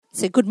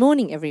So good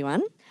morning,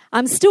 everyone.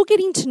 I'm still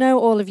getting to know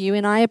all of you,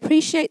 and I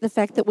appreciate the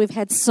fact that we've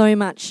had so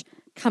much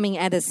coming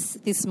at us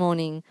this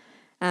morning.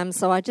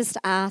 So I just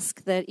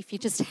ask that if you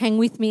just hang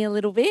with me a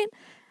little bit.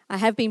 I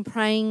have been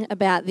praying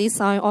about this.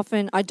 I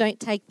don't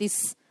take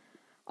this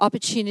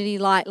opportunity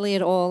lightly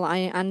at all.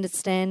 I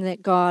understand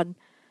that God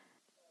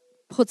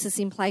puts us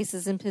in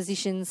places and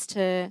positions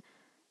to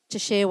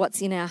share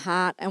what's in our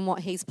heart and what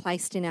He's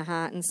placed in our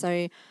heart. And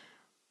so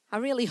I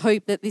really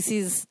hope that this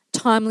is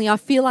timely. I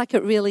feel like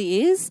it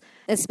really is,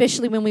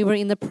 especially when we were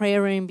in the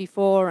prayer room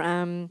before.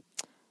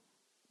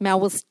 Mel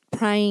was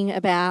praying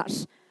about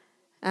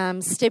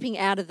stepping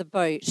out of the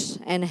boat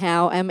and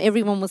how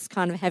everyone was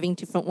kind of having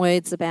different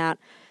words about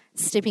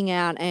stepping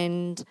out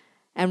and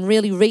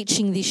really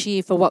reaching this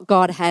year for what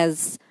God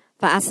has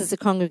for us as a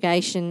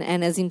congregation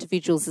and as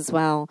individuals as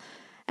well.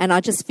 And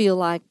I just feel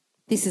like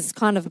this is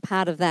kind of a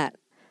part of that.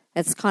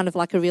 It's kind of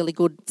like a really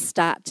good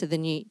start to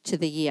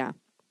the year.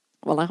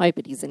 Well, I hope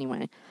it is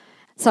anyway.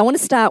 So I want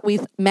to start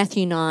with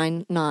Matthew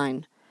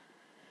 9:9.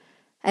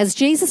 As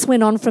Jesus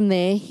went on from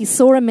there, he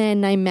saw a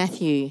man named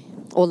Matthew,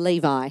 or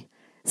Levi,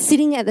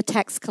 sitting at the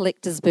tax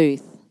collector's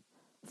booth.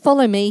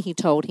 "Follow me," he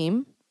told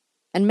him.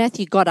 And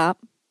Matthew got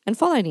up and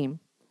followed him.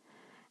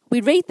 We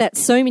read that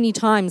so many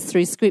times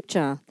through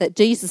Scripture that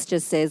Jesus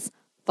just says,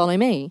 "Follow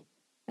me,"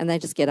 and they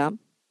just get up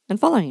and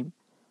follow him.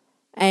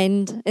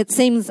 And it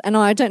seems, and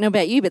I don't know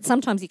about you, but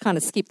sometimes you kind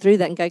of skip through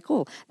that and go,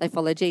 cool, they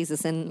follow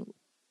Jesus and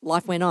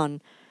life went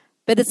on.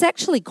 But it's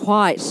actually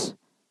quite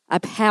a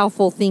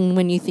powerful thing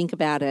when you think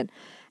about it.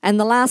 And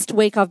the last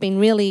week I've been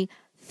really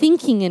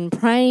thinking and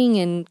praying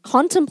and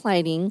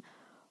contemplating,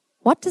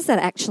 what does that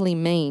actually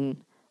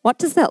mean? What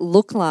does that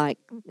look like?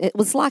 It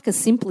was like a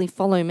simply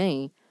follow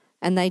me,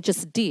 and they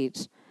just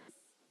did.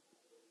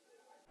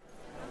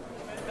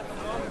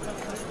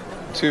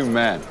 Two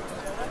men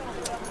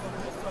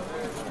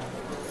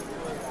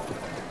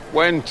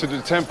went to the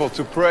temple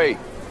to pray.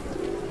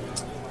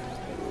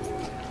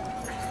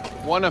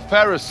 One a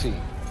Pharisee,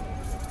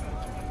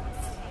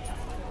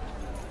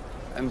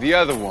 and the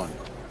other one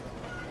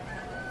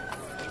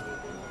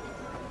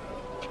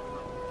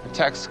a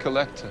tax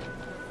collector.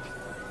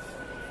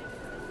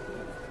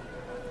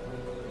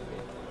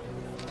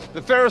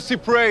 The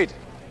Pharisee prayed,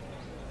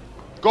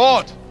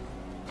 "God,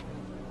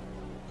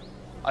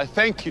 I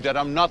thank you that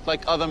I'm not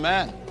like other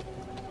men,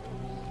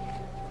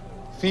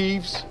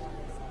 thieves,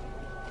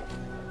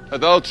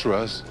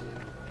 adulterers,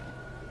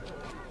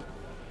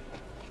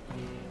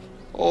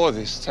 or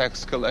this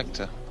tax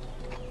collector."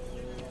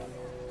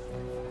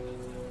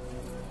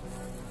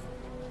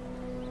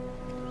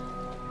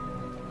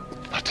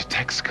 But the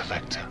tax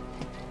collector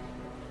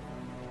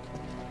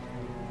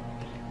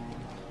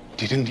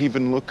didn't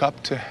even look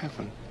up to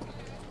heaven.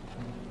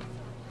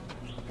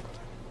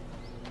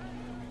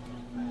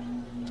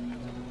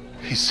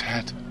 He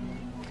said,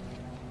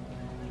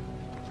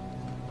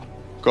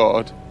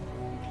 "God,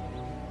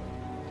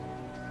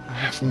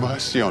 have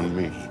mercy on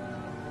me.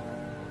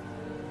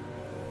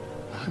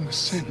 I'm a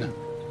sinner."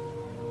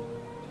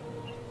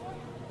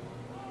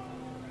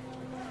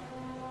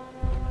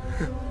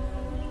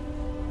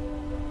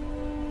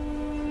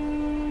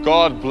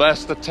 God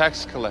bless the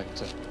tax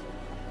collector,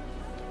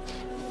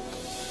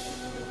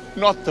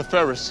 not the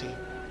Pharisee.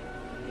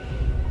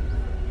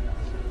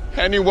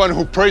 Anyone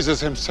who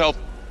praises himself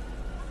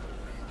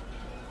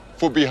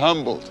will be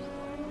humbled,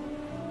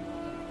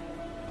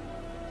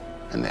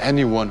 and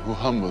anyone who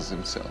humbles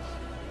himself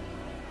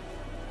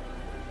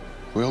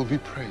will be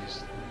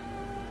praised.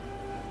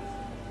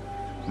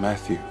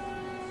 Matthew,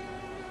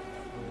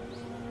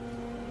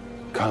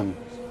 come.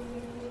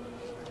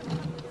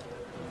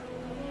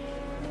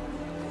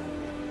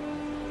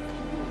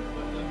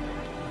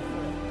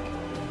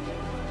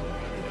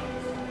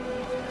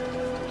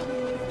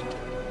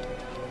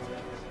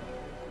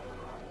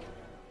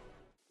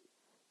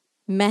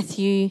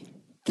 Matthew,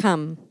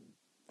 come.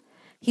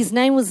 His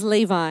name was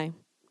Levi.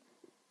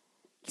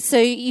 So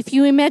if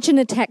you imagine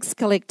a tax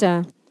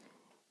collector,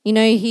 you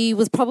know, he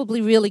was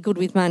probably really good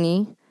with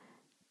money,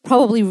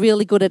 probably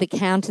really good at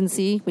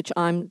accountancy, which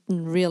I'm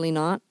really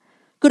not,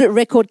 good at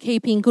record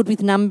keeping, good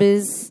with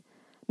numbers,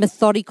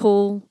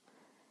 methodical.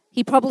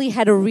 He probably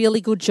had a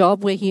really good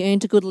job where he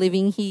earned a good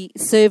living. He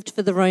served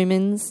for the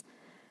Romans.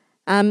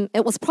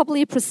 It was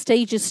probably a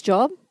prestigious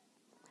job.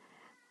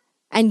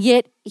 And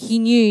yet he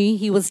knew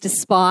he was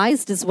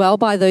despised as well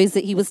by those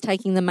that he was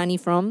taking the money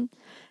from.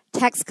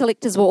 Tax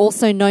collectors were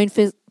also known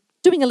for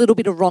doing a little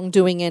bit of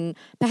wrongdoing and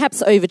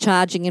perhaps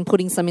overcharging and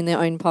putting some in their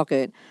own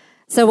pocket.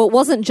 So it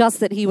wasn't just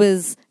that he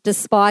was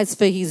despised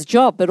for his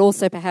job, but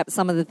also perhaps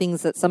some of the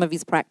things that some of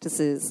his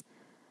practices.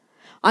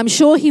 I'm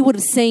sure he would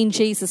have seen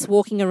Jesus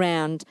walking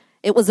around.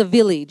 It was a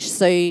village,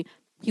 so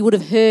he would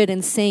have heard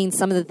and seen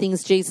some of the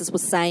things Jesus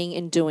was saying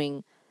and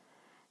doing.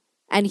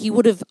 And he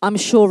would have, I'm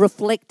sure,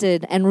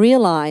 reflected and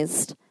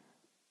realised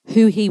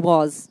who he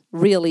was,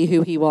 really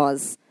who he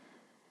was.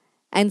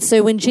 And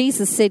so when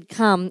Jesus said,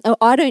 come,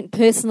 I don't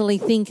personally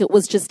think it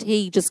was just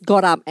he just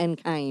got up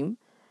and came.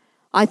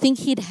 I think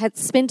he'd had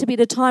spent a bit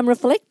of time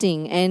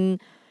reflecting and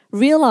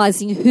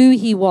realising who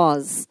he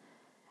was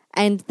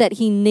and that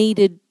he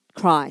needed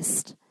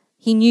Christ.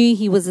 He knew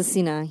he was a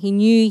sinner. He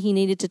knew he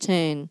needed to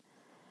turn.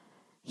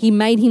 He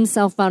made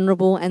himself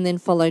vulnerable and then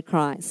followed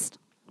Christ.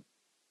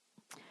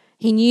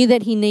 He knew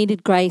that he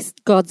needed grace,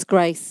 God's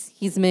grace,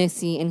 his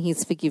mercy and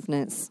his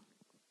forgiveness.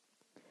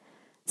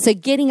 So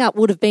getting up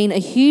would have been a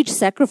huge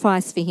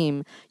sacrifice for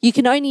him. You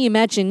can only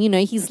imagine,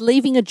 he's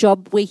leaving a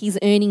job where he's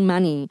earning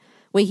money,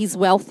 where he's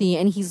wealthy,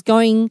 and he's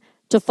going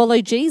to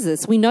follow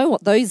Jesus. We know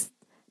what those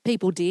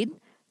people did.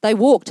 They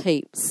walked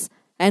heaps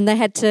and they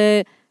had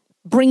to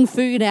bring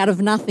food out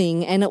of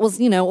nothing, and it was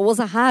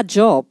a hard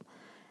job.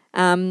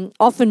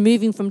 Often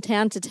moving from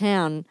town to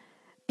town,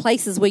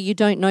 places where you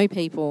don't know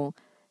people,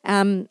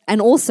 and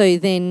also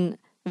then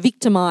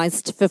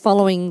victimised for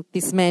following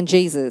this man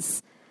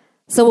Jesus.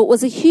 So it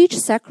was a huge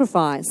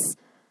sacrifice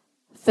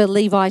for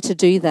Levi to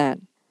do that.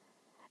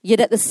 Yet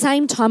at the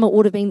same time, it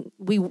would have been,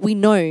 we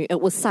know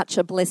it was such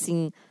a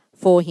blessing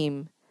for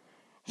him.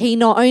 He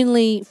not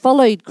only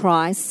followed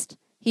Christ,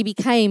 he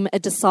became a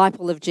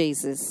disciple of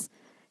Jesus.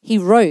 He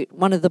wrote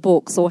one of the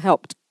books or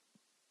helped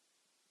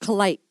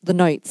collate the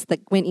notes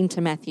that went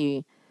into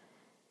Matthew.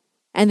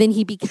 And then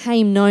he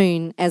became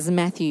known as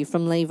Matthew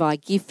from Levi,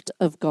 gift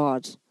of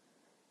God.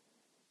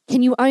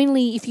 Can you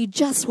only, if you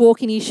just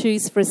walk in his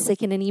shoes for a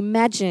second and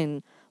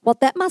imagine what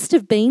that must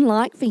have been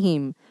like for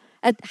him,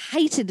 a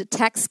hated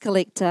tax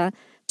collector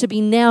to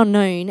be now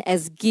known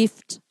as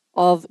gift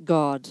of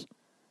God.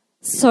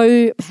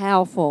 So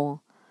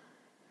powerful.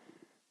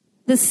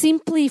 The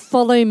simply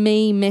follow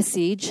me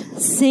message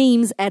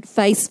seems at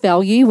face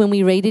value when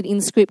we read it in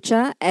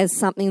Scripture as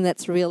something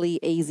that's really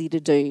easy to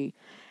do,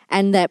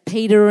 and that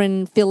Peter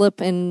and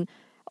Philip and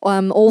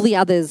all the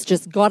others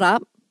just got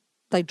up,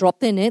 they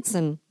dropped their nets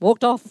and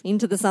walked off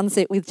into the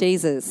sunset with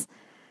Jesus.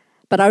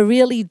 But I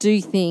really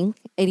do think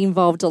it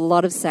involved a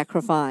lot of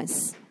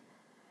sacrifice.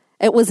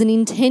 It was an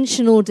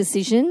intentional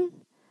decision,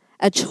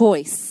 a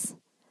choice,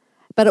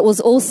 but it was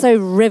also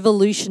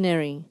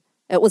revolutionary.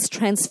 It was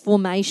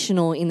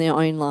transformational in their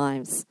own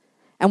lives.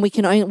 And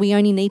we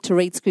only need to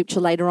read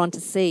Scripture later on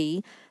to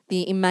see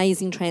the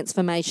amazing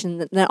transformation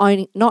that not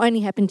only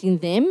happened in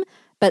them,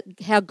 but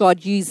how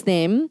God used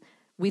them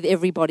with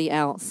everybody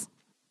else.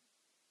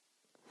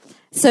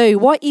 So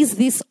what is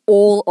this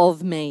all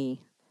of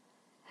me?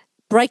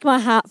 Break my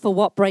heart for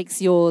what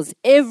breaks yours.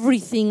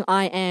 Everything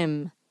I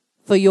am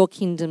for your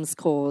kingdom's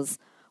cause.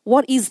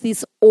 What is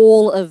this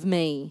all of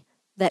me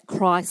that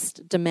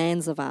Christ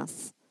demands of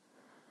us?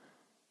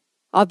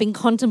 I've been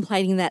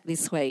contemplating that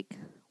this week.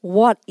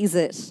 What is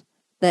it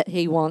that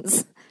he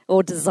wants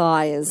or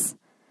desires?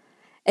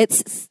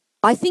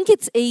 I think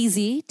it's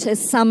easy to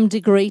some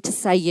degree to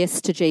say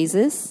yes to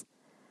Jesus,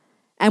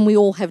 and we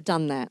all have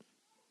done that.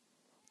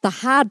 The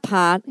hard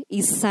part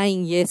is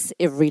saying yes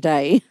every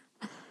day.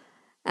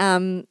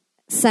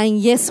 Saying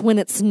yes when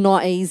it's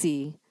not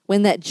easy,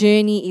 when that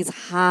journey is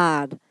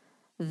hard.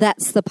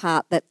 That's the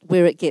part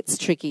where it gets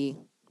tricky.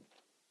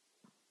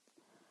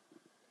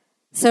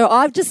 So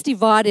I've just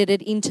divided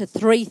it into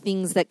 3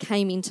 things that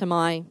came into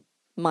my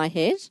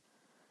head.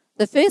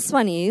 The first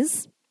one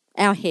is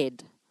our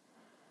head.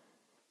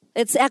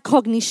 It's our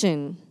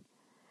cognition.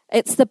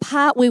 It's the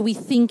part where we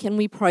think and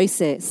we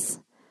process.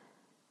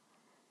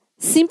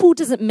 Simple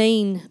doesn't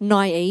mean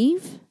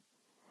naive.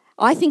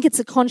 I think it's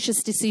a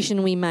conscious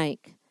decision we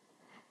make.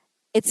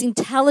 It's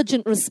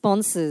intelligent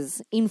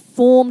responses,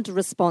 informed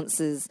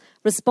responses,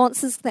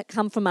 responses that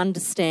come from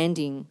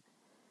understanding.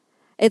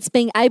 It's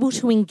being able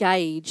to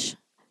engage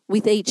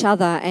with each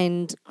other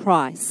and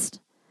Christ.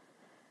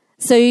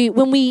 So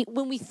when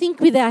we think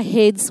with our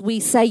heads, we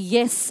say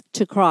yes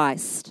to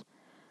Christ.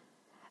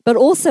 But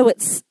also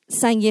it's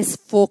saying yes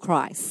for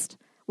Christ.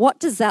 What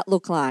does that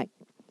look like?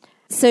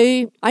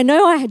 So I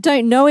know I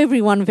don't know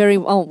everyone very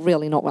well,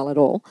 really not well at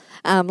all,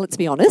 let's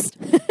be honest.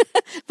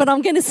 But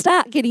I'm going to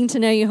start getting to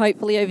know you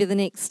hopefully over the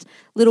next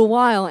little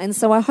while. And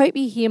so I hope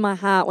you hear my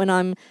heart when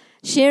I'm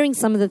sharing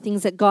some of the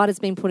things that God has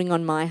been putting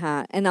on my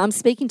heart. And I'm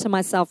speaking to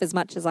myself as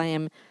much as I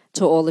am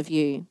to all of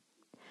you.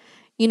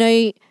 You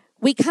know,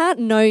 we can't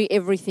know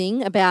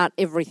everything about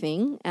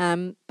everything,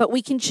 but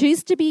we can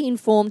choose to be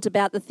informed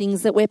about the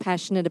things that we're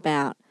passionate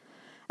about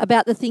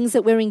the things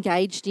that we're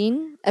engaged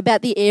in,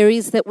 about the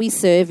areas that we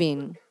serve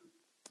in.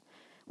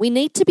 We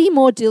need to be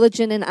more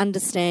diligent and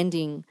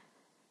understanding,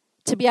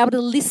 to be able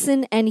to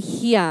listen and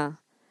hear.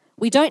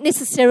 We don't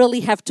necessarily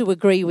have to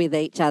agree with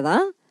each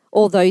other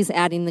or those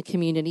out in the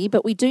community,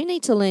 but we do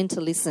need to learn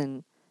to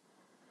listen.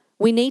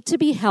 We need to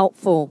be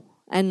helpful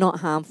and not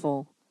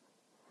harmful.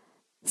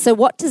 So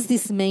what does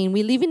this mean?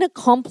 We live in a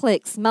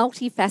complex,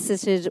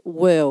 multifaceted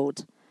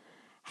world.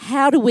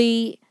 How do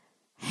we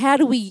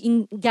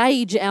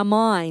engage our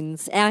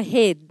minds, our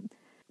head,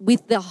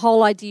 with the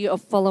whole idea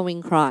of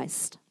following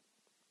Christ?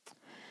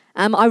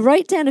 I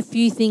wrote down a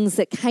few things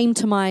that came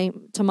to my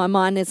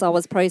mind as I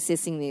was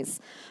processing this.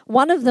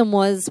 One of them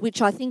was,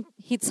 which I think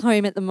hits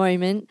home at the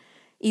moment,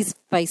 is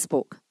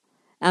Facebook.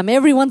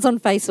 Everyone's on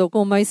Facebook,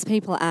 or most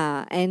people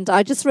are. And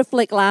I just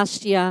reflect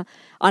last year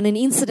on an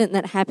incident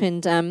that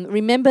happened.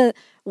 Remember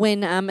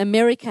when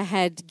America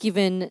had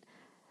given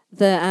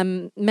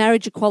the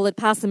marriage equality,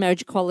 passed the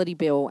marriage equality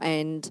bill,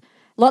 and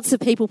lots of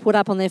people put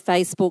up on their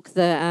Facebook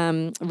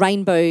the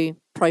rainbow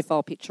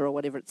profile picture or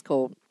whatever it's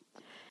called.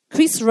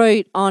 Chris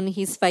wrote on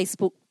his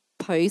Facebook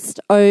post,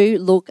 "Oh,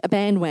 look, a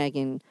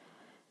bandwagon."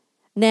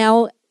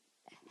 Now,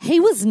 he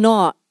was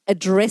not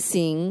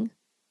addressing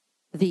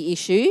the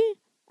issue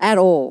at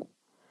all.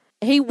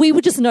 We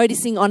were just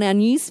noticing on our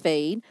news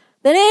feed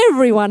that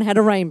everyone had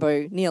a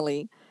rainbow,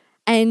 nearly.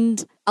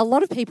 And a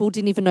lot of people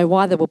didn't even know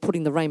why they were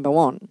putting the rainbow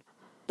on.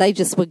 They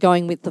just were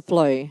going with the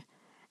flow.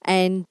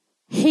 And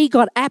he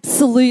got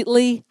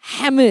absolutely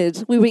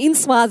hammered. We were in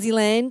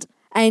Swaziland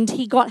and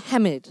he got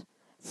hammered.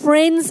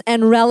 Friends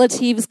and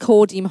relatives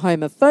called him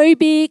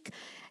homophobic.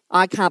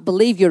 "I can't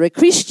believe you're a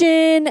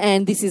Christian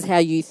and this is how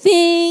you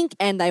think."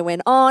 And they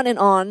went on.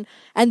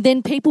 And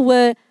then people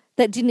that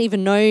didn't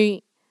even know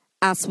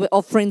us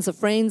or friends of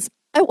friends.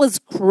 It was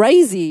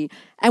crazy.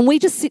 And we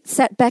just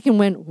sat back and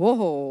went,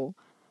 whoa,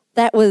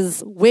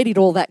 where did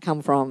all that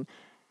come from?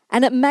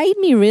 And it made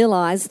me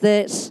realise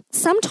that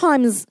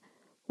sometimes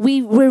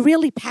we're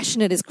really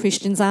passionate as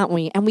Christians, aren't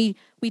we? And we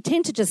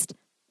tend to just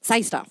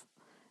say stuff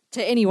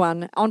to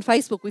anyone. On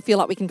Facebook, we feel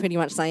like we can pretty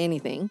much say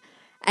anything.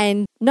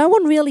 And no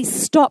one really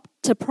stopped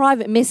to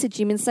private message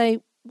him and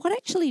say, "What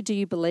actually do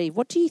you believe?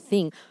 What do you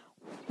think?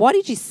 Why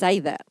did you say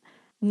that?"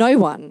 No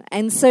one.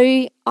 And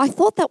so I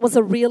thought that was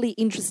a really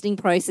interesting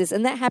process,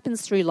 and that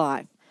happens through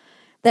life.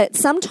 That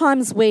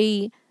sometimes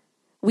we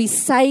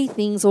say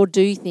things or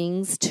do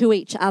things to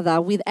each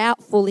other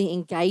without fully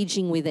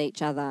engaging with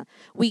each other.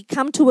 We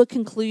come to a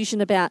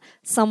conclusion about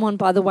someone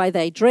by the way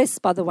they dress,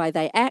 by the way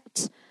they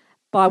act,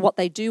 by what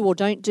they do or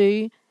don't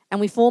do, and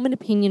we form an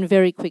opinion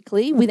very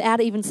quickly without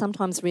even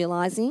sometimes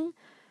realising,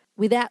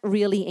 without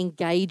really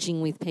engaging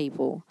with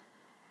people.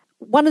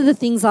 One of the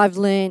things I've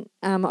learned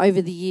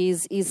over the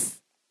years is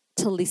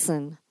to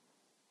listen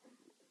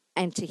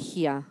and to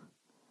hear.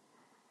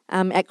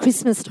 At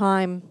Christmas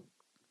time,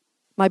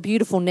 my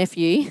beautiful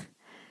nephew,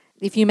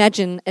 if you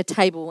imagine a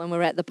table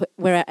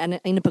and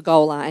in a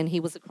pergola, and he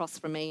was across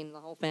from me and the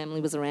whole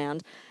family was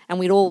around, and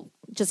we'd all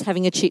just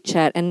having a chit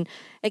chat, and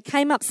it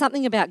came up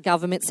something about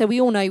government. So we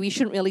all know we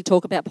shouldn't really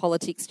talk about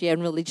politics,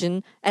 and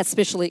religion,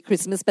 especially at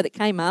Christmas, but it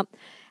came up,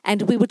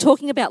 and we were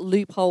talking about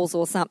loopholes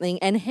or something,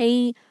 and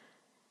he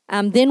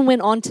then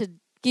went on to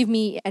give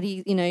me,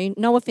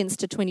 no offence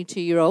to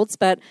 22-year-olds,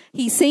 but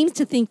he seems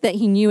to think that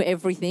he knew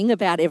everything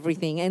about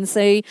everything. And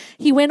so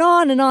he went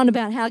on and on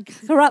about how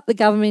corrupt the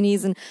government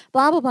is and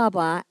blah, blah, blah,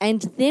 blah.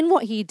 And then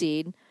what he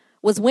did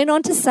was went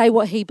on to say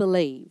what he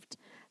believed.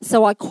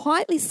 So I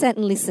quietly sat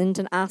and listened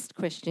and asked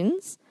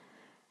questions.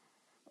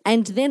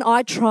 And then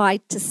I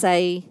tried to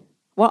say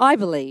what I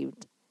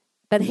believed.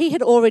 But he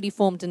had already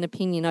formed an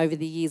opinion over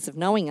the years of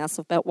knowing us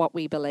about what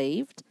we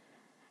believed.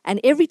 And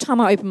every time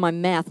I opened my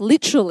mouth,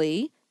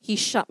 literally, he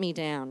shut me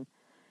down.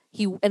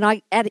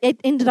 I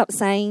ended up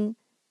saying,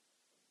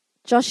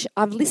 "Josh,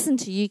 I've listened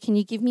to you. Can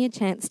you give me a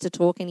chance to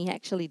talk?" And he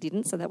actually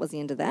didn't, so that was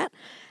the end of that.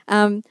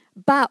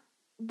 But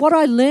what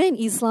I learned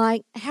is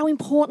how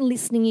important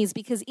listening is,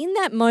 because in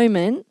that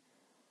moment,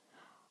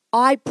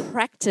 I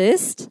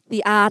practiced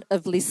the art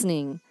of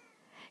listening.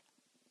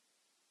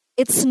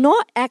 It's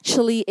not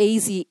actually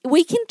easy.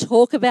 We can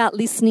talk about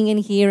listening and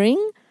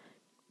hearing,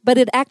 but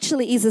it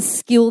actually is a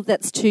skill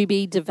that's to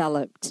be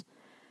developed.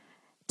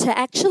 To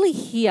actually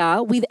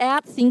hear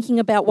without thinking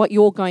about what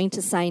you're going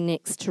to say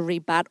next to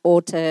rebut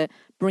or to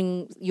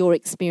bring your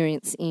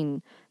experience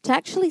in. To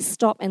actually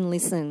stop and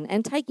listen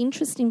and take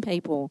interest in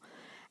people.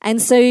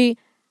 And so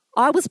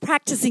I was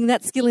practicing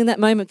that skill in that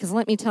moment, because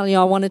let me tell you,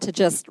 I wanted to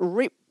just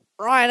rip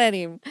right at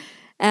him.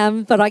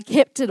 But I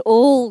kept it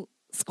all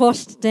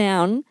squashed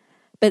down.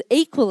 But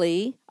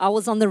equally, I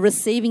was on the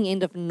receiving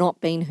end of not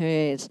being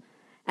heard.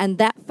 And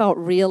that felt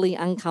really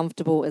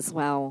uncomfortable as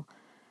well.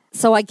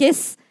 So I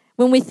guess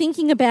when we're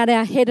thinking about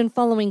our head and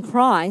following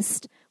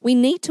Christ, we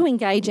need to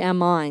engage our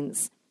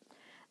minds.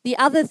 The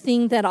other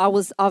thing that I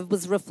was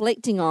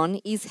reflecting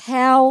on is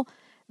how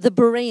the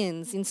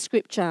Bereans in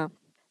Scripture,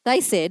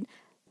 they said,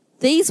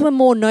 "These were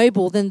more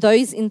noble than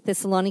those in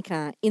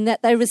Thessalonica, in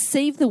that they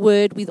received the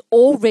word with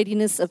all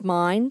readiness of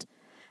mind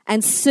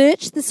and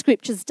searched the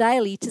Scriptures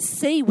daily to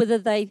see whether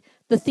the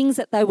things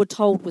that they were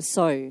told were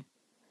so."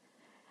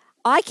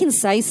 I can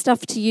say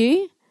stuff to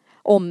you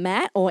or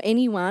Matt or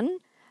anyone,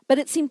 but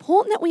it's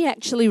important that we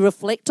actually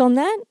reflect on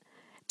that,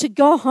 to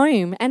go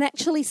home and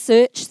actually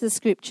search the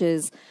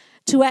Scriptures.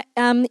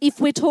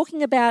 If we're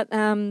talking about,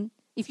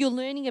 if you're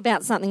learning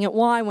about something at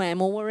YWAM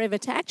or wherever,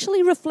 to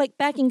actually reflect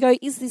back and go,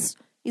 is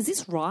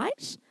this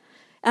right?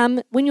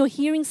 When you're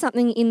hearing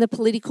something in the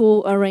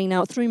political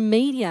arena through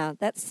media,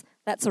 that's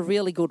a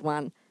really good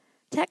one.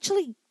 To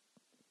actually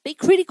be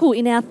critical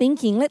in our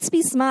thinking. Let's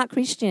be smart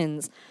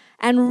Christians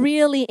and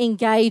really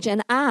engage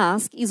and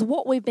ask, is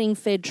what we're being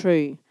fed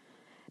true?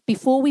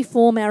 Before we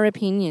form our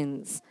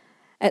opinions.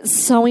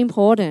 It's so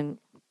important.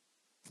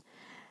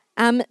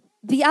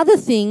 The other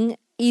thing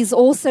is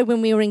also,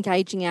 when we are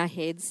engaging our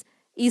heads,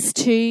 is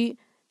to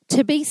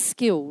be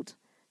skilled,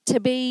 to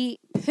be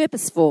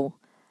purposeful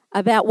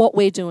about what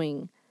we're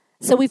doing.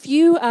 So if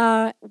you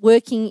are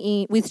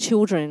working with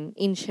children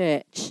in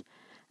church,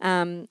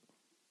 to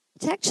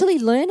actually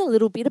learn a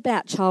little bit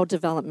about child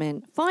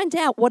development, find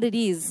out what it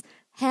is,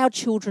 how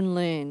children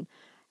learn.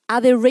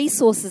 Are there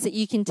resources that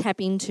you can tap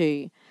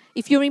into?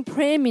 If you're in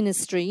prayer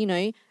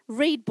ministry,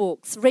 read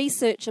books,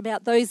 research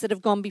about those that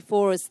have gone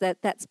before us,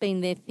 that's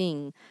been their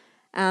thing.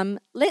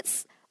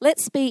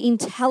 Let's be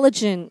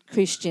intelligent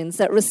Christians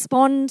that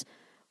respond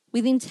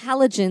with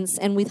intelligence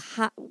and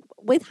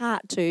with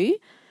heart too,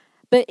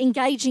 but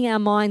engaging our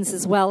minds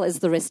as well as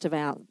the rest of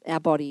our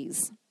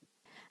bodies.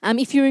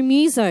 If you're a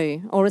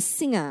muso or a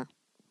singer,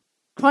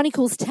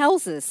 Chronicles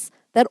tells us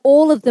that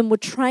all of them were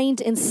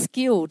trained and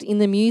skilled in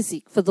the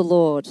music for the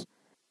Lord.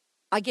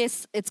 I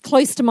guess it's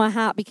close to my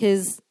heart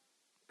because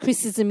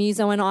Chris is a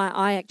muso and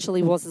I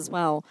actually was as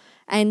well.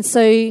 And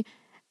so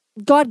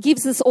God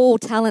gives us all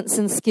talents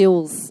and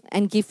skills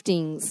and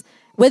giftings,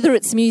 whether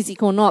it's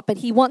music or not, but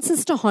he wants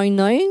us to hone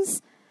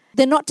those.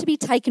 They're not to be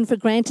taken for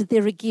granted.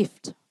 They're a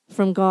gift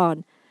from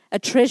God, a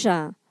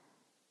treasure.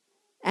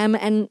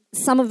 And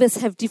some of us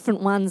have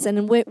different ones,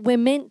 and we're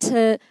meant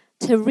to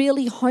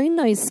really hone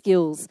those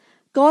skills.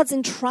 God's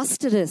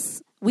entrusted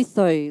us with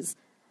those.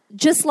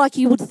 Just like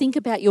you would think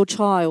about your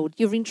child,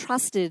 you're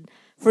entrusted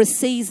for a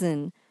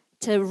season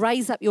to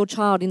raise up your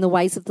child in the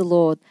ways of the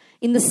Lord.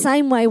 In the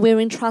same way, we're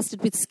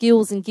entrusted with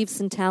skills and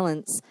gifts and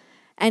talents.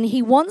 And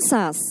he wants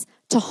us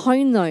to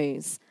hone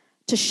those,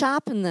 to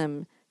sharpen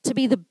them, to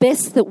be the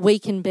best that we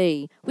can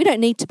be. We don't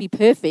need to be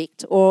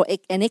perfect or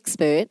an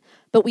expert,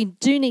 but we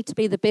do need to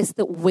be the best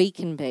that we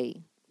can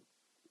be.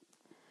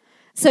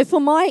 So for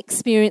my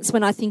experience,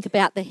 when I think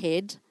about the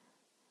head,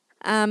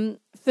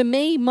 for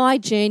me, my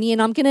journey,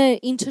 and I'm going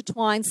to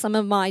intertwine some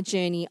of my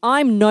journey,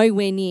 I'm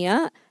nowhere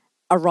near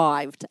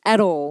arrived at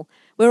all.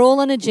 We're all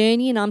on a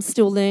journey and I'm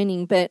still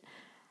learning, but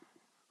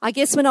I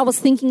guess when I was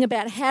thinking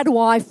about how do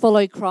I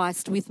follow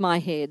Christ with my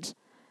head,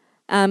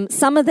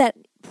 some of that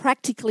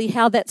practically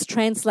how that's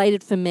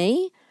translated for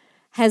me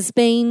has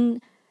been,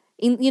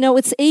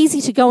 it's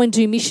easy to go and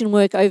do mission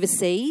work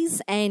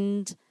overseas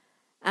and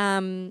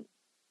go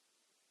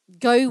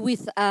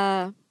with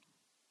an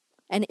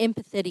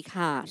empathetic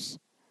heart.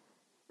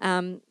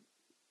 And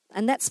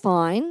that's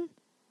fine.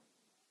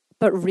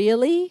 But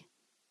really,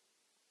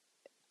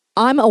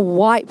 I'm a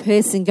white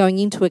person going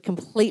into a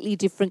completely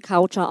different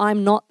culture.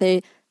 I'm not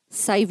the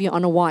saviour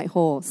on a white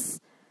horse.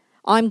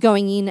 I'm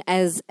going in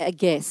as a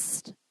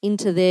guest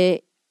into their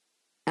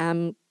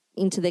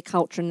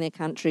culture and their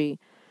country.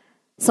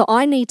 So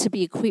I need to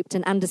be equipped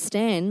and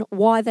understand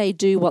why they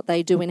do what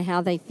they do and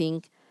how they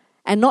think,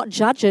 and not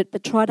judge it,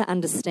 but try to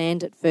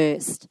understand it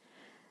first.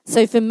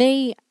 So for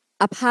me,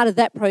 a part of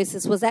that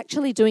process was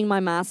actually doing my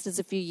master's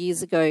a few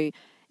years ago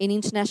in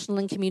international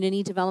and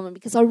community development,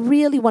 because I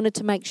really wanted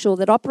to make sure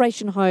that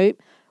Operation Hope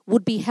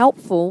would be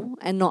helpful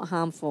and not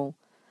harmful,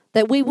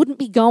 that we wouldn't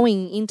be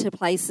going into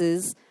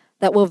places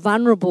that were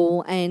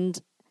vulnerable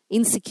and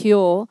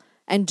insecure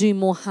and do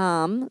more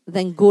harm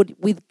than good.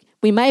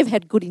 We may have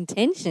had good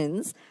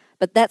intentions,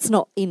 but that's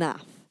not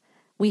enough.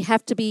 We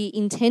have to be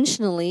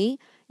intentionally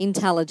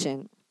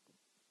intelligent.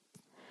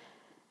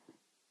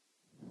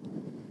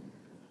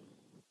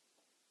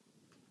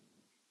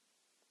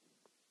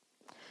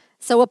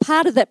 So a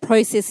part of that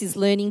process is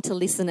learning to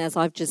listen, as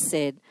I've just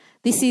said.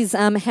 This is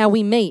how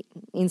we meet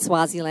in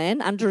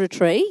Swaziland, under a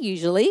tree,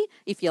 usually,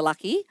 if you're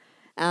lucky,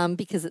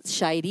 because it's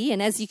shady.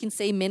 And as you can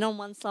see, men on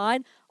one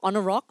side, on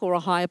a rock or a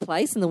higher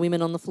place, and the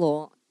women on the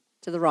floor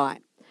to the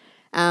right.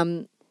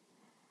 And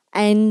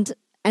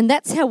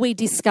that's how we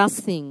discuss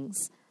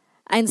things.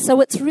 And so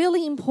it's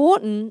really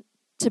important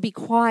to be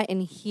quiet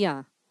and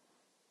hear,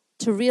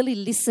 to really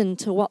listen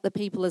to what the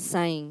people are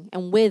saying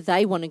and where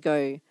they want to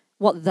go,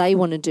 what they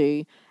want to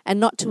do, and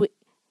not to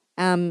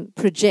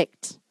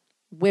project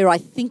where I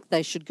think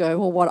they should go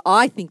or what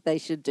I think they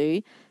should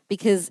do,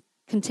 because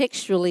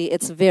contextually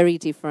it's very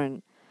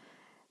different.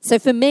 So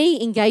for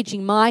me,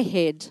 engaging my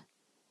head,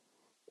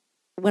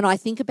 when I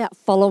think about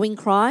following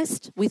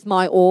Christ with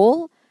my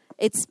all,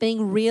 it's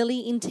being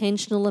really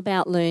intentional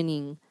about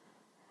learning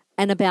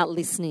and about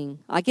listening.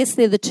 I guess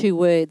they're the two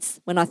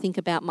words when I think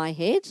about my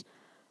head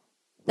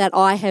that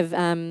I have,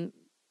 I'm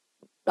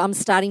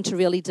starting to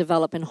really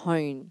develop and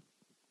hone.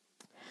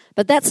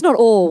 But that's not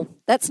all.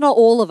 That's not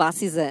all of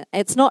us, is it?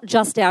 It's not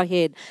just our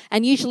head.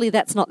 And usually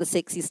that's not the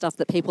sexy stuff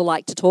that people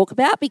like to talk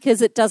about,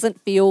 because it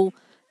doesn't feel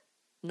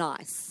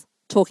nice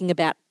talking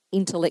about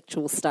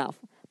intellectual stuff.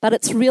 But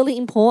it's really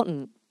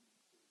important.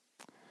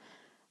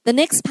 The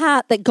next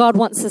part that God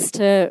wants us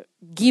to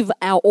give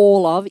our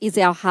all of is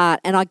our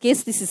heart. And I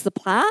guess this is the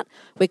part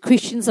where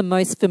Christians are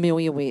most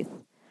familiar with.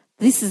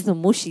 This is the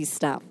mushy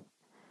stuff.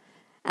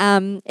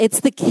 It's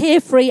the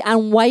carefree,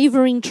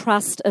 unwavering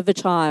trust of a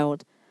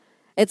child.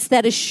 It's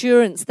that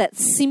assurance, that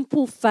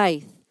simple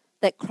faith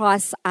that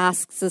Christ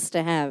asks us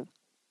to have.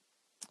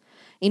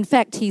 In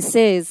fact, he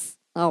says,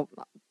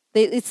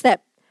 it's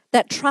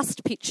that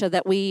trust picture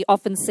that we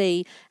often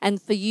see,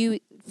 and for you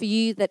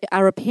that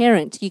are a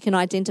parent, you can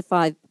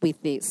identify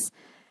with this.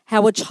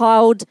 How a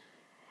child,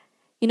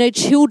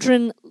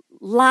 children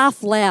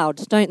laugh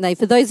loud, don't they?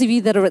 For those of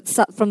you that are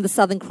from the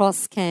Southern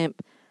Cross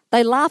camp,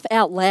 they laugh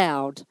out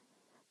loud.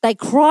 They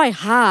cry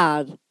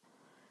hard,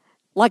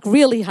 like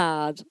really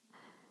hard.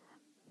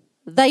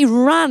 They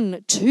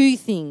run to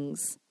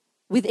things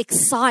with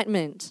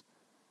excitement.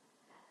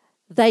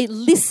 They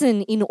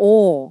listen in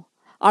awe.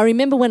 I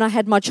remember when I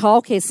had my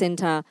childcare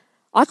centre,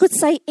 I could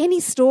say any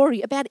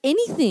story about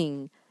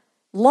anything,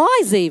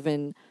 lies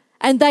even,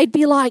 and they'd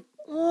be like,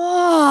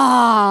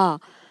 wow,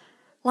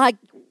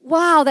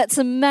 that's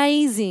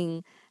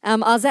amazing. I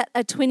was at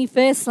a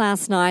 21st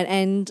last night,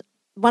 and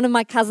one of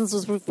my cousins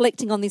was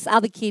reflecting on this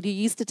other kid who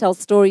used to tell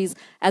stories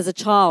as a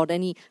child,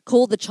 and he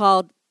called the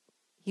child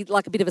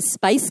like a bit of a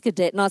space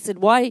cadet. And I said,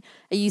 why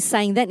are you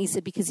saying that? And he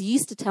said, because he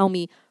used to tell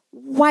me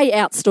way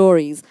out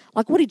stories.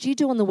 Like, what did you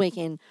do on the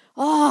weekend?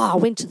 Oh, I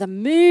went to the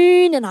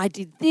moon and I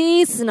did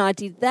this and I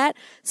did that.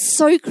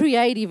 So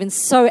creative and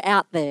so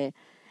out there.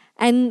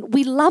 And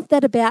we love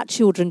that about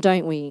children,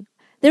 don't we?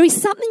 There is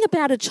something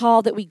about a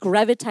child that we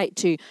gravitate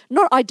to.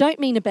 I don't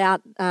mean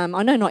about, I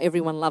know not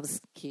everyone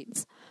loves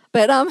kids,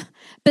 but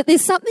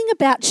there's something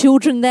about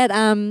children that,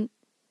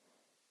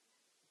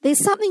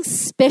 there's something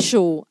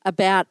special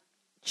about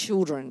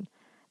children.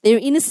 Their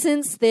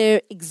innocence,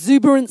 their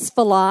exuberance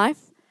for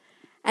life.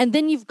 And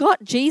then you've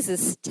got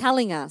Jesus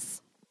telling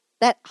us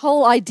that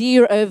whole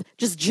idea of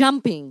just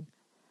jumping.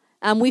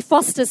 We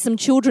foster some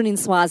children in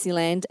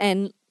Swaziland,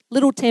 and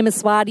little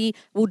Temaswati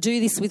will do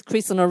this with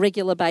Chris on a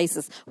regular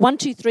basis. 1,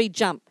 2, 3,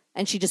 jump.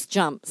 And she just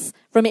jumps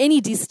from any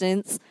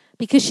distance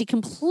because she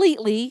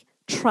completely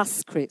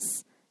trusts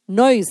Chris,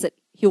 knows that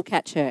he'll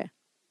catch her.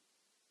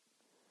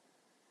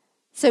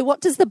 So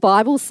what does the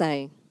Bible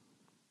say?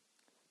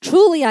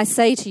 Truly I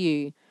say to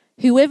you,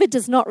 whoever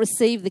does not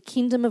receive the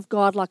kingdom of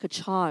God like a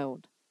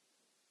child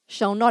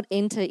shall not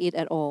enter it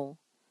at all.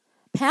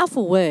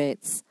 Powerful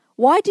words.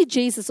 Why did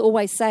Jesus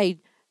always say,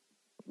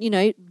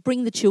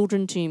 bring the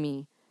children to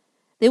me?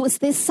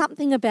 There's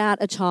something about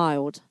a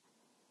child.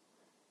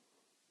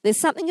 There's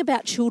something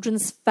about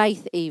children's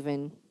faith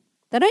even.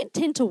 They don't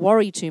tend to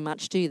worry too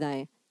much, do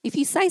they? If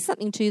you say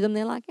something to them,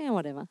 they're like,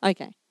 whatever,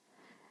 okay.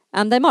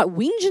 They might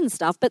whinge and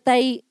stuff, but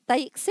they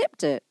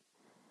accept it.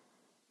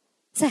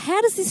 So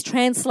how does this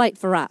translate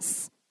for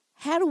us?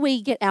 How do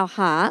we get our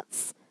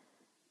hearts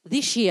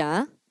this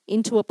year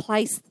into a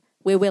place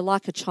where we're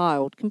like a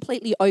child,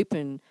 completely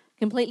open,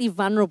 completely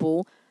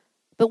vulnerable,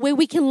 but where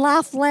we can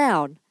laugh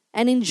loud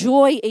and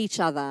enjoy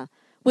each other,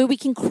 where we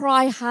can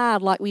cry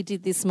hard like we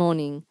did this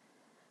morning,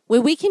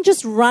 where we can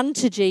just run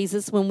to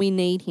Jesus when we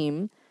need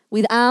him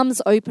with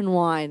arms open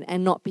wide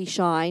and not be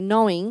shy,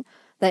 knowing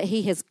that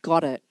he has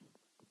got it.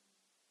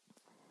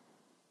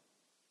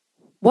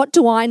 What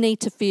do I need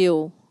to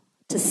feel,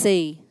 to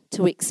see,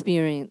 to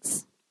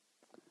experience?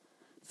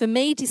 For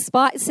me,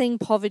 despite seeing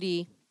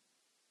poverty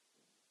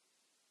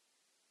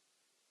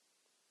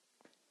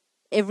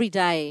every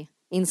day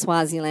in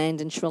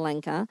Swaziland and Sri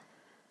Lanka,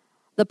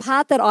 the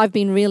part that I've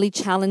been really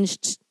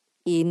challenged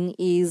in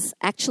is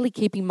actually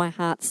keeping my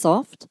heart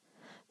soft.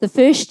 The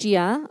first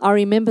year, I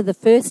remember the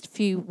first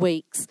few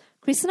weeks,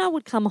 Chris and I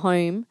would come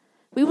home,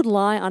 we would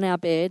lie on our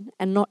bed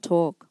and not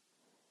talk.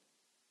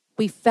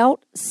 We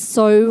felt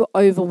so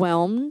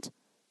overwhelmed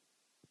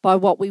by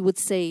what we would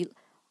see,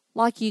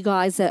 like you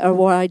guys that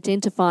are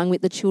identifying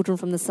with the children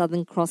from the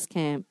Southern Cross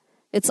camp.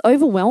 It's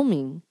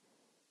overwhelming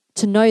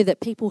to know that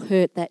people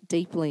hurt that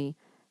deeply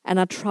and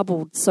are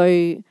troubled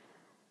so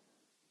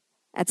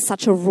at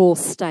such a raw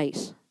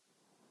state.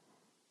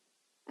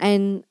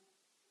 And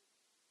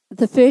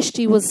the first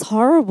year was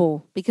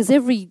horrible because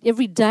every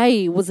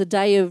day was a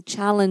day of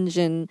challenge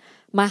and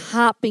my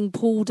heart being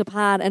pulled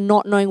apart and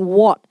not knowing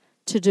what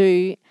to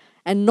do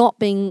and not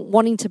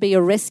wanting to be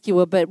a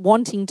rescuer but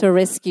wanting to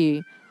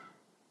rescue.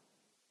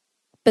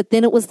 But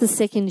then it was the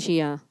second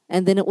year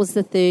and then it was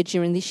the third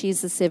year and this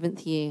year's the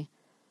 7th year.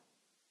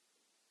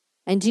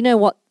 And do you know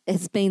what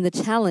has been the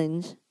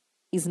challenge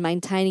is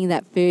maintaining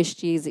that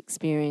first year's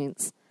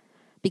experience,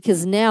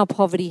 because now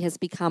poverty has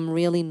become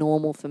really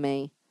normal for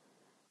me.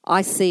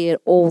 I see it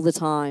all the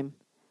time.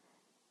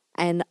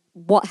 And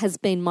what has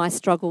been my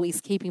struggle is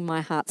keeping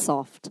my heart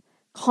soft,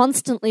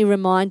 constantly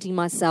reminding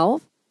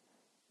myself,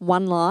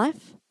 one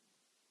life,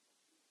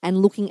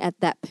 and looking at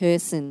that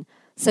person.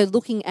 So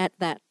looking at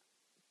that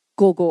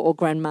gogo or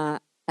grandma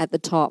at the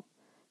top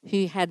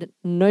who had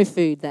no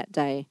food that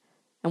day.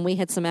 And we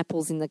had some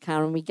apples in the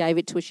car and we gave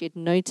it to her. She had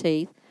no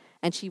teeth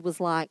and she was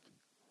like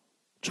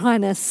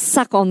trying to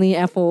suck on the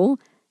apple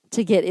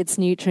to get its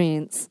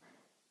nutrients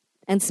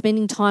and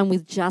spending time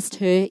with just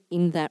her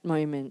in that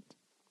moment.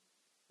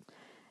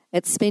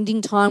 It's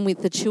spending time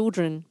with the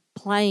children,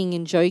 playing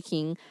and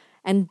joking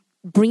and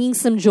bringing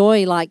some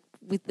joy like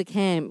with the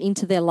camp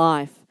into their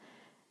life.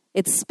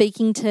 It's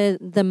speaking to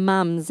the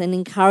mums and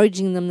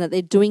encouraging them that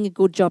they're doing a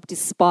good job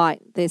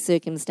despite their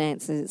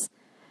circumstances.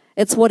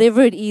 It's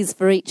whatever it is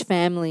for each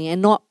family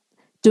and not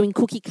doing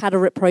cookie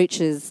cutter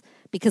approaches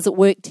because it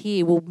worked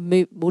here,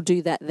 we'll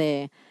do that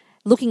there.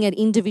 Looking at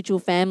individual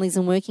families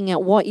and working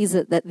out what is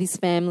it that this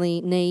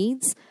family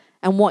needs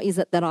and what is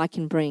it that I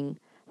can bring.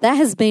 That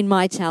has been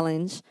my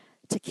challenge,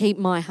 to keep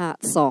my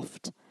heart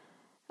soft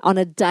on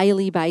a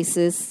daily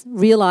basis,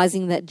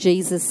 realizing that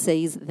Jesus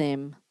sees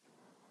them.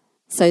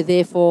 So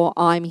therefore,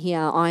 I'm here.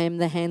 I am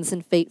the hands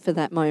and feet for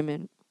that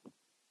moment.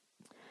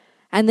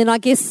 And then I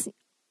guess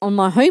on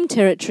my home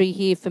territory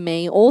here for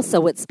me,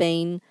 also it's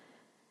been,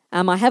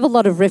 I have a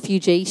lot of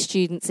refugee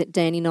students at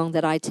Dandenong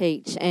that I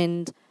teach,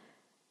 and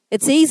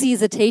it's easy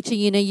as a teacher,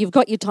 you've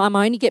got your time.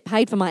 I only get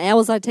paid for my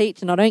hours I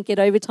teach, and I don't get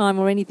overtime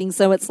or anything,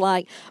 so it's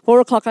like 4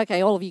 o'clock,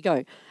 okay, all of you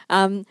go.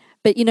 But,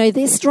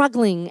 they're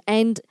struggling,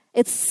 and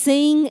it's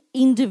seeing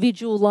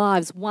individual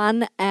lives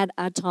one at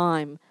a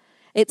time.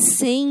 It's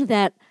seeing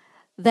that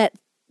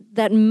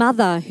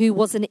mother who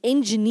was an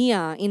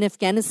engineer in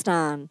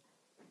Afghanistan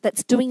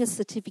that's doing a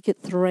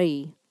Certificate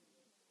 3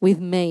 with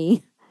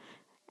me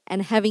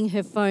and having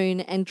her phone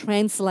and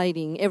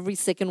translating every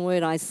second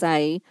word I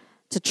say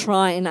to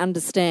try and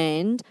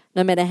understand,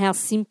 no matter how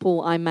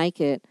simple I make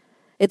it.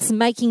 It's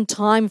making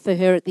time for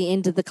her at the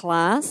end of the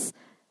class,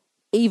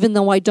 even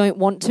though I don't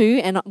want to,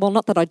 and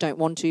not that I don't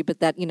want to, but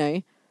that,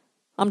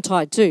 I'm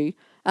tired too,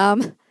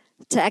 to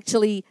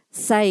actually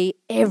say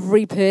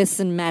every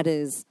person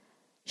matters.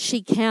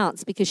 She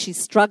counts because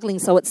she's struggling,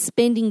 so it's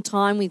spending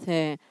time with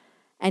her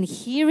and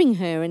hearing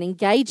her and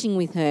engaging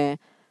with her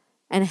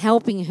and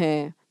helping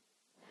her.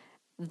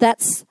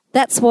 That's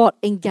what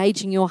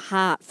engaging your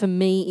heart for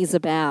me is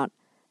about.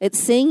 It's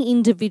seeing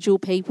individual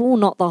people,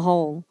 not the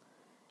whole,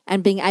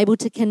 and being able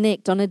to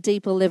connect on a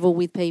deeper level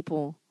with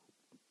people.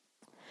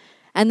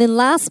 And then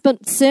last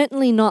but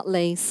certainly not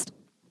least,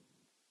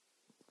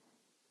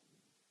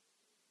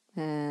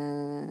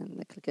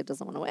 the clicker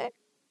doesn't want to work.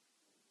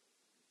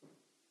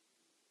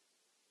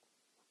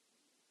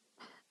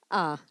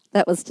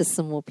 That was just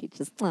some more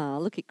pictures.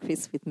 Look at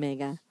Chris with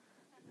Mega.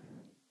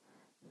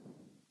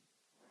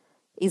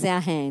 Is our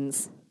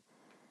hands.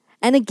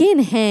 And again,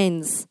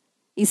 hands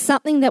is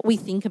something that we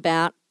think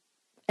about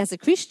as a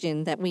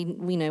Christian, that we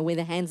know we're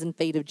the hands and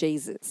feet of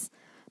Jesus.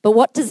 But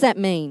what does that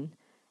mean?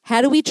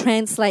 How do we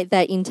translate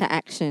that into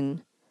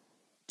action?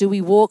 Do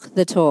we walk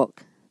the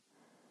talk?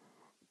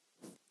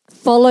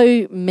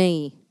 Follow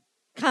me.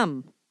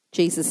 Come,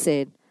 Jesus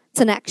said.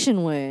 It's an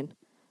action word.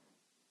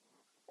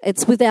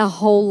 It's with our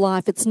whole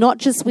life. It's not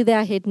just with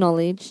our head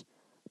knowledge,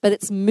 but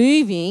it's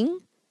moving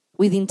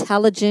with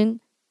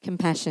intelligent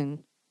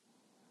compassion.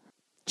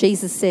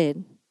 Jesus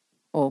said,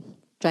 or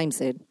James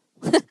said,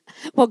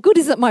 what good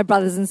is it, my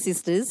brothers and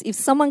sisters, if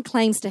someone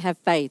claims to have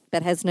faith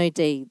but has no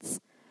deeds?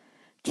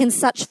 Can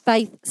such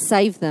faith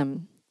save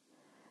them?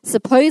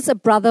 Suppose a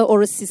brother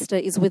or a sister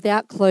is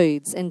without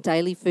clothes and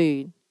daily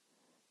food.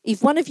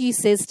 If one of you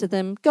says to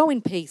them, go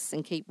in peace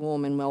and keep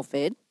warm and well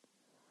fed,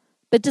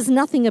 but does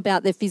nothing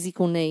about their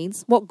physical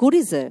needs, what good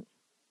is it?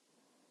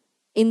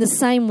 In the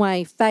same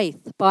way,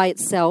 faith by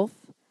itself,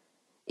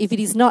 if it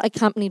is not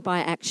accompanied by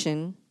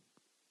action,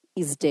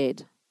 is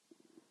dead.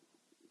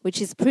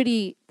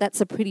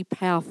 That's a pretty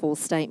powerful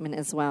statement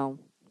as well.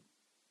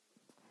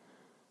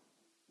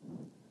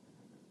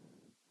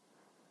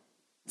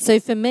 So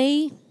for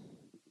me,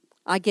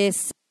 I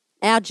guess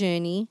our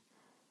journey,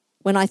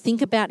 when I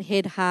think about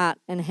head, heart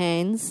and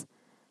hands,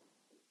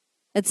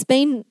 it's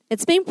been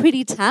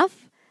pretty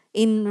tough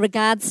in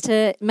regards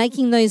to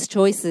making those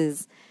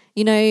choices.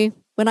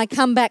 When I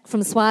come back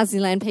from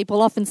Swaziland,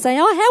 people often say,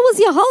 how was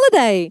your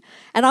holiday?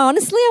 And I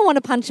want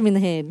to punch them in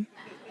the head.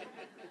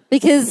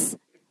 Because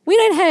we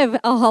don't have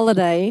a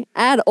holiday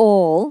at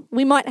all.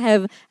 We might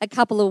have a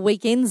couple of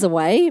weekends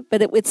away,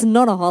 but it's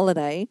not a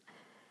holiday.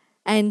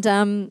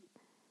 And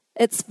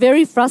it's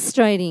very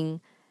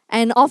frustrating.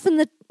 And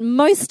often,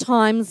 most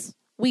times,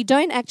 we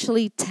don't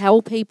actually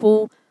tell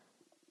people,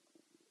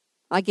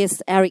 I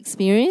guess, our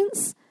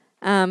experience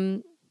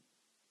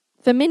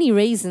for many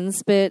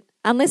reasons, but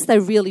unless they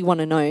really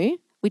want to know,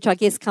 which I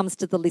guess comes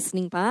to the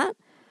listening part,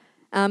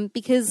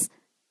 because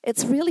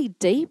it's really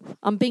deep.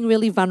 I'm being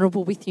really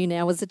vulnerable with you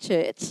now as a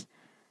church.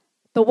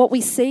 But what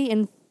we see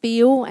and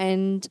feel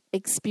and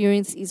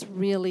experience is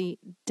really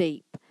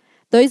deep.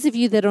 Those of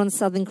you that are on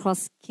Southern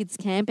Cross Kids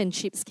Camp and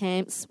Ships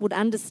Camps would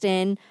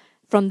understand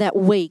from that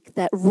week,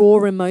 that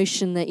raw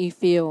emotion that you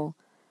feel.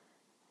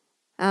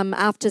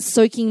 After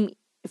soaking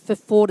for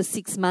 4 to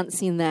 6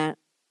 months in that,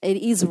 it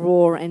is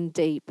raw and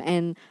deep.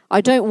 And I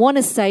don't want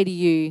to say to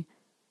you,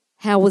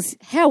 how was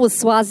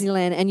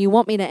Swaziland? And you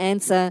want me to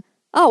answer,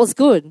 it was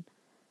good.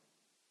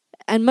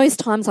 And most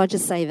times I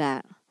just say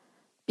that,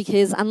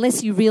 because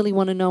unless you really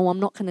want to know, I'm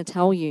not going to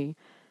tell you,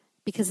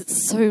 because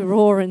it's so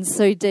raw and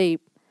so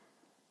deep.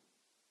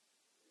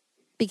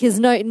 Because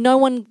no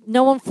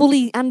one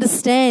fully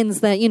understands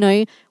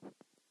that,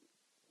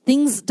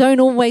 things don't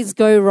always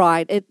go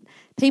right.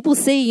 People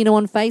see,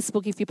 on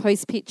Facebook, if you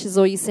post pictures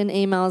or you send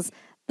emails,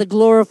 the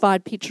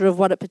glorified picture of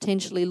what it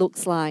potentially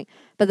looks like.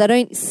 But they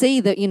don't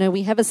see that,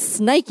 we have a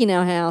snake in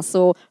our house,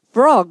 or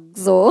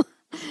frogs, or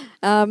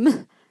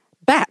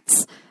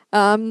bats.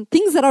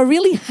 Things that I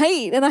really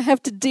hate and I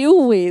have to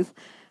deal with.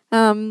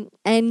 And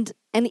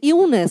an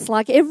illness,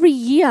 like every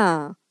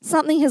year,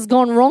 something has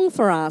gone wrong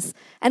for us.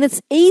 And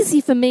it's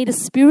easy for me to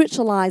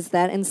spiritualize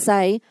that and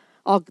say,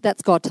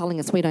 that's God telling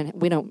us we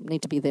don't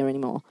need to be there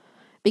anymore.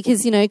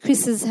 Because,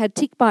 Chris has had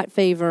tick bite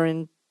fever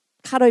and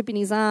cut open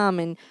his arm.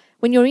 And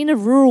when you're in a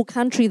rural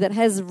country that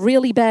has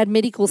really bad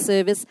medical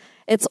service,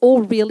 it's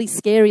all really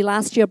scary.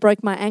 Last year I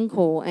broke my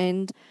ankle,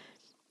 and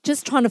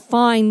just trying to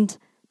find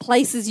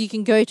places you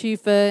can go to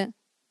for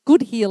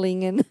good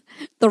healing and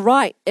the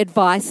right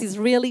advice is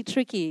really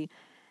tricky.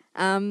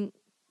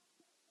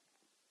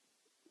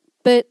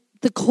 But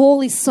the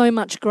call is so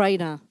much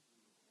greater,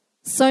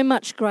 so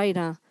much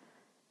greater.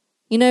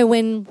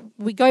 When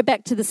we go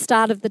back to the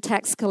start of the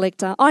tax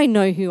collector, I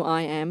know who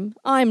I am.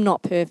 I'm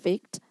not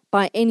perfect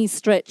by any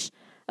stretch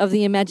of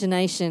the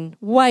imagination,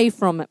 way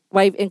from it,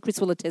 and Chris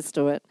will attest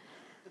to it.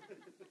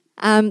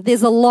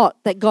 There's a lot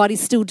that God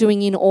is still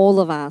doing in all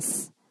of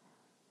us.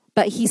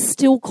 But he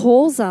still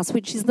calls us,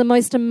 which is the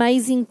most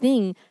amazing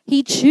thing.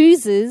 He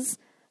chooses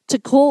to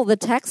call the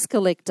tax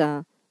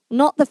collector,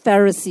 not the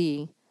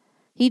Pharisee.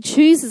 He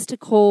chooses to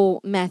call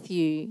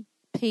Matthew,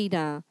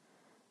 Peter,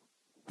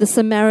 the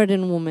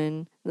Samaritan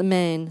woman, the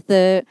man,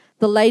 the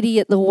lady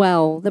at the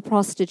well, the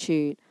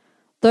prostitute,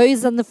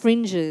 those on the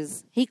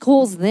fringes. He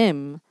calls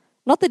them.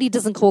 Not that he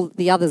doesn't call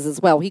the others as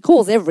well. He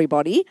calls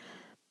everybody.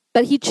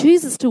 But he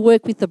chooses to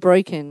work with the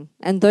broken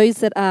and those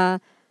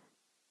that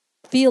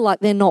feel like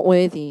they're not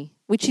worthy,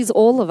 which is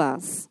all of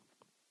us.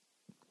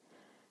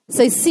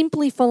 So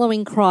simply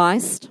following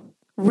Christ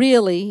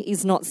really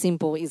is not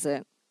simple, is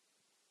it?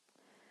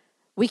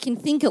 We can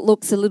think it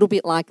looks a little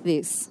bit like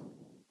this,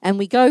 and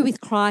we go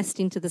with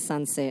Christ into the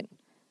sunset.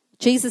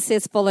 Jesus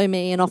says, "Follow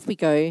me," and off we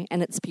go,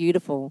 and it's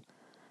beautiful.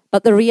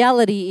 But the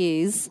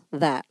reality is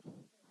that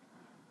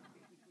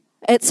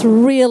it's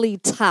really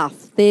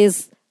tough.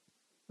 There's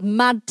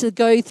mud to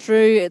go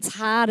through, it's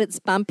hard, it's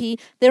bumpy.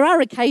 There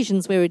are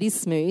occasions where it is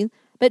smooth,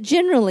 but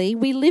generally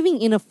we're living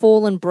in a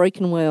fallen,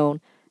 broken world,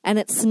 and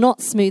it's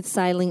not smooth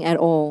sailing at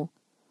all.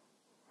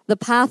 The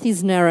path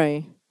is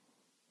narrow.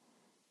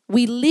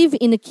 We live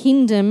in a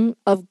kingdom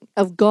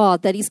of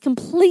God that is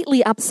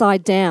completely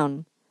upside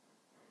down.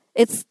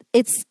 It's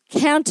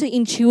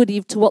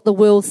counterintuitive to what the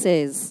world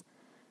says.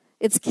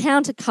 It's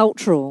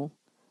countercultural.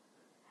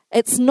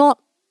 It's not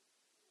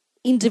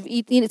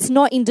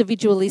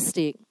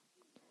individualistic.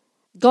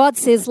 God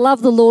says,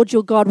 love the Lord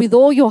your God with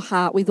all your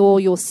heart, with all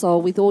your soul,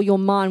 with all your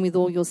mind, with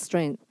all your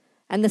strength.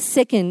 And the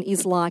second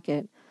is like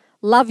it.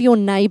 Love your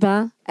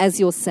neighbour as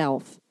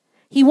yourself.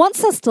 He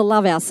wants us to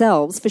love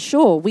ourselves, for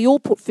sure. We all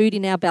put food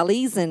in our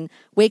bellies and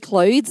wear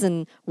clothes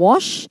and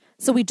wash.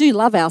 So we do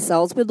love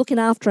ourselves. We're looking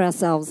after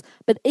ourselves.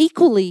 But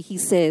equally, he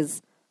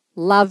says,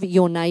 love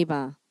your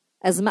neighbour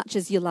as much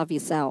as you love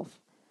yourself.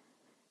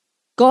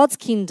 God's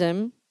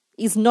kingdom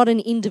is not an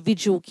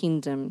individual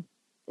kingdom.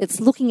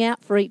 It's looking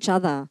out for each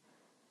other.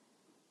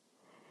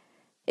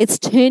 It's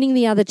turning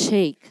the other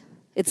cheek.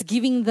 It's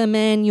giving the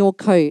man your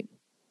coat.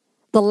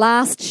 The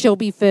last shall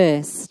be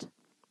first.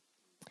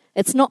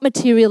 It's not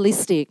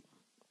materialistic.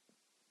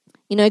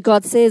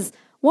 God says,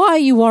 why are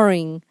you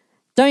worrying?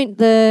 Don't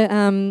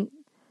the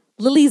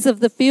lilies of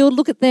the field,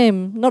 look at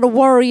them, not a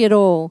worry at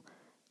all.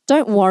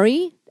 Don't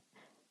worry.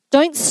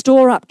 Don't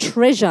store up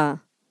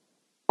treasure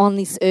on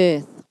this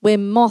earth where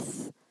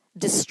moth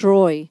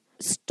destroy.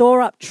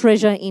 Store up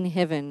treasure in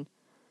heaven.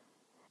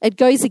 It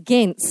goes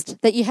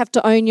against that you have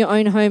to own your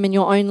own home and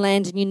your own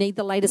land, and you need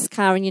the latest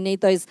car, and you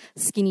need those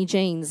skinny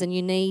jeans, and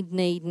you need.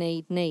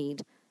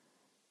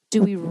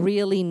 Do we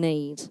really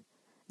need?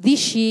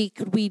 This year,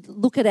 could we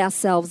look at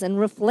ourselves and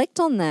reflect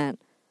on that?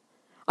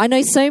 I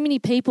know so many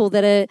people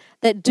that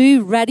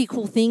do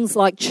radical things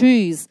like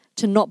choose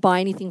to not buy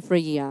anything for a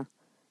year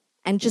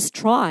and just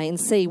try and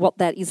see what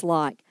that is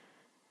like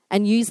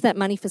and use that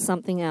money for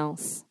something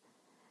else.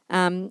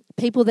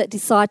 People that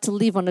decide to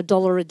live on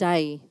 $1 a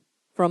day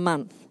for a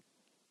month,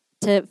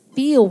 to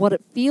feel what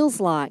it feels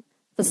like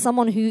for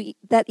someone who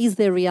that is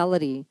their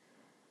reality.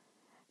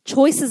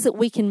 Choices that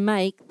we can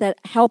make that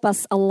help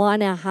us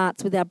align our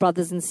hearts with our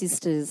brothers and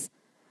sisters.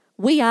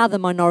 We are the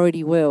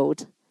minority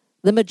world.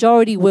 The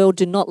majority world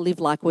do not live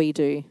like we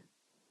do.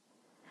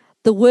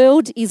 The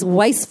world is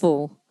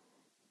wasteful.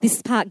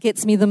 This part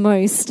gets me the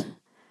most.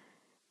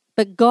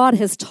 But God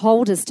has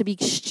told us to be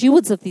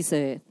stewards of this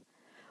earth.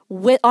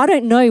 I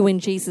don't know when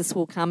Jesus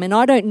will come, and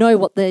I don't know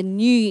what the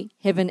new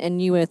heaven and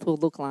new earth will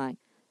look like.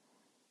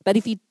 But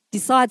if he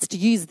decides to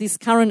use this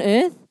current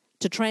earth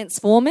to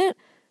transform it,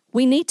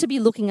 we need to be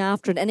looking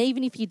after it. And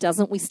even if he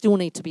doesn't, we still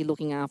need to be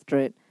looking after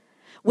it.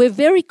 We're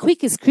very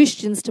quick as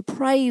Christians to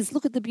praise,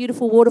 look at the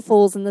beautiful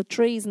waterfalls and the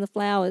trees and the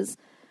flowers.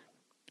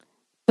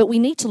 But we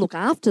need to look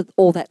after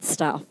all that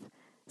stuff.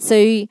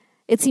 So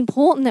it's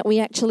important that we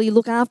actually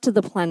look after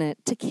the planet,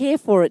 to care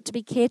for it, to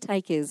be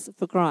caretakers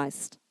for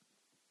Christ.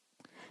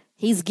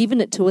 He's given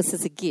it to us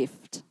as a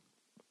gift.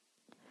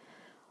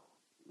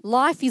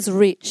 Life is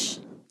rich.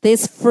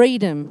 There's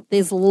freedom.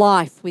 There's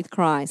life with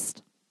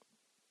Christ.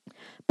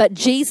 But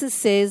Jesus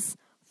says,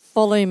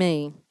 follow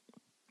me.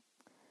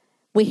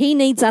 He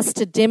needs us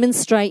to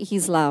demonstrate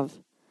his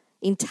love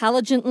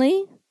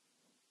intelligently,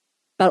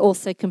 but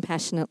also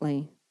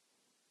compassionately.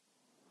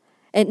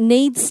 It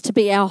needs to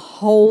be our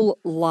whole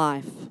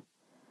life,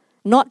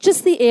 not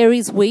just the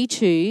areas we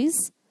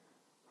choose,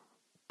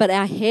 but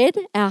our head,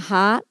 our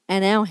heart,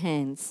 and our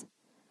hands,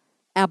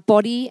 our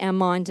body, our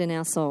mind, and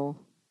our soul.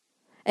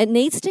 It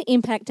needs to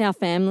impact our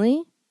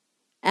family,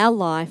 our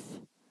life.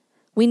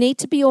 We need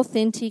to be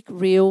authentic,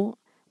 real.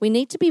 We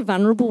need to be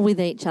vulnerable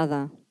with each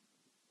other.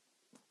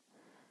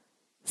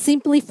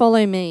 Simply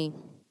follow me.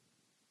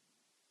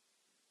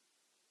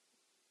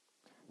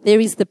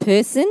 There is the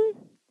person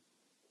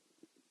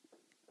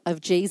of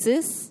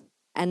Jesus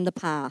and the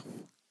path.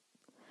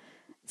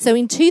 So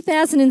in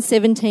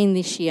 2017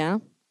 this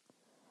year,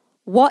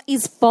 what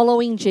is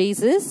following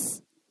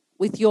Jesus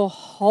with your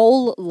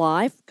whole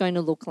life going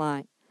to look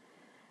like?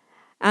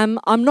 I'm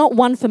not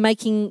one for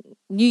making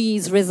New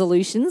Year's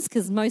resolutions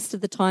because most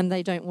of the time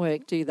they don't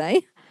work, do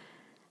they?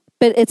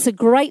 But it's a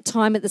great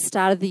time at the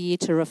start of the year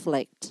to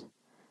reflect.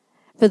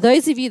 For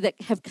those of you that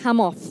have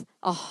come off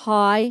a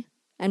high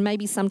and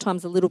maybe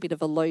sometimes a little bit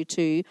of a low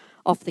too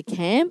off the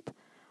camp,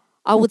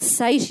 I would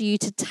say to you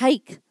to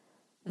take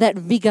that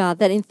vigor,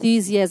 that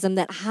enthusiasm,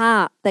 that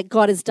heart that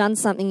God has done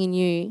something in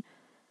you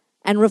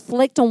and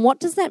reflect on what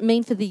does that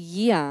mean for the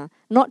year,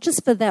 not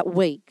just for that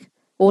week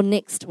or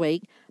next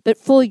week, but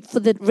for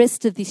the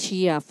rest of this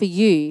year, for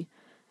you.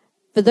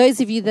 For those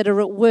of you that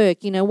are at work,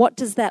 what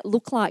does that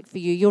look like for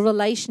you? Your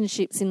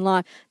relationships in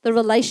life, the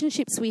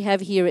relationships we have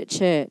here at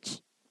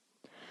church.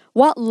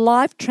 What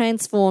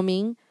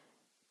life-transforming,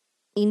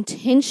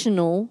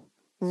 intentional,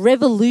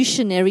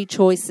 revolutionary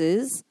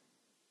choices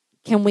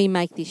can we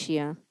make this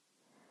year?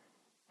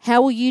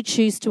 How will you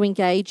choose to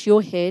engage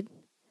your head,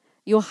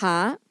 your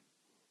heart,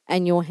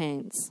 and your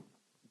hands?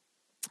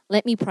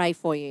 Let me pray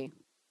for you.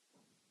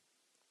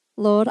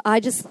 Lord,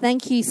 I just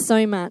thank you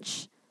so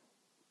much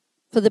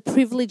for the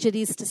privilege it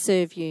is to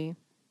serve you.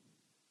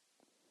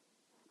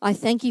 I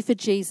thank you for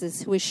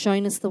Jesus who has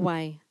shown us the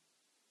way.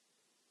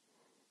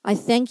 I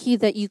thank you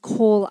that you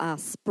call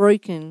us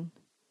broken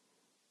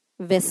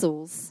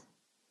vessels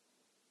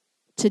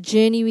to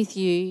journey with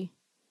you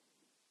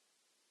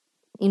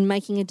in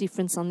making a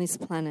difference on this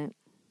planet.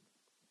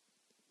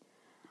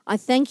 I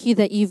thank you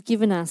that you've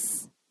given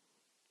us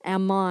our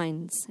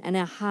minds and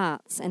our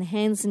hearts and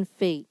hands and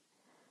feet,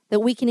 that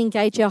we can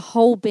engage our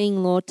whole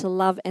being, Lord, to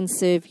love and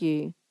serve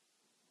you.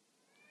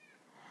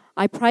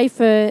 I pray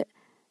for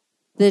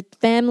the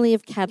family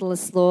of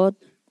Catalyst, Lord,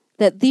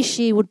 that this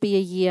year would be a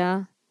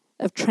year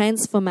of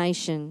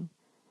transformation,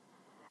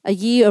 a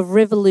year of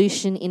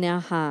revolution in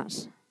our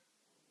heart,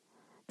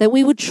 that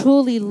we would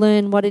truly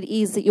learn what it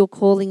is that you're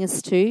calling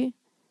us to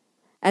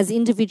as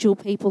individual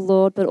people,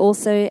 Lord, but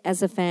also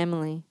as a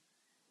family.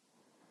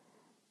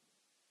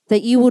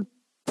 That you would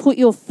put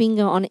your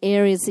finger on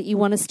areas that you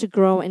want us to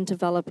grow and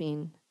develop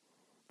in.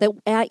 That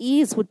our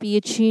ears would be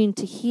attuned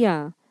to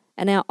hear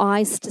and our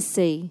eyes to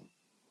see.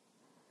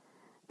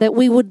 That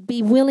we would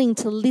be willing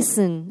to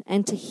listen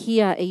and to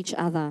hear each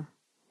other,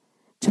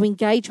 to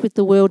engage with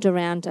the world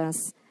around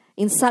us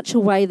in such a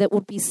way that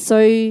would be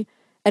so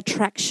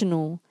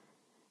attractional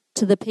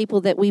to the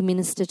people that we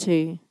minister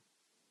to.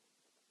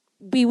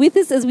 Be with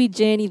us as we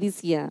journey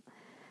this year.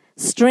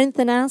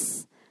 Strengthen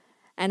us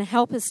and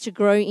help us to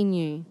grow in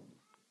you.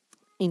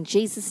 In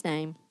Jesus'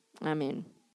 name, amen.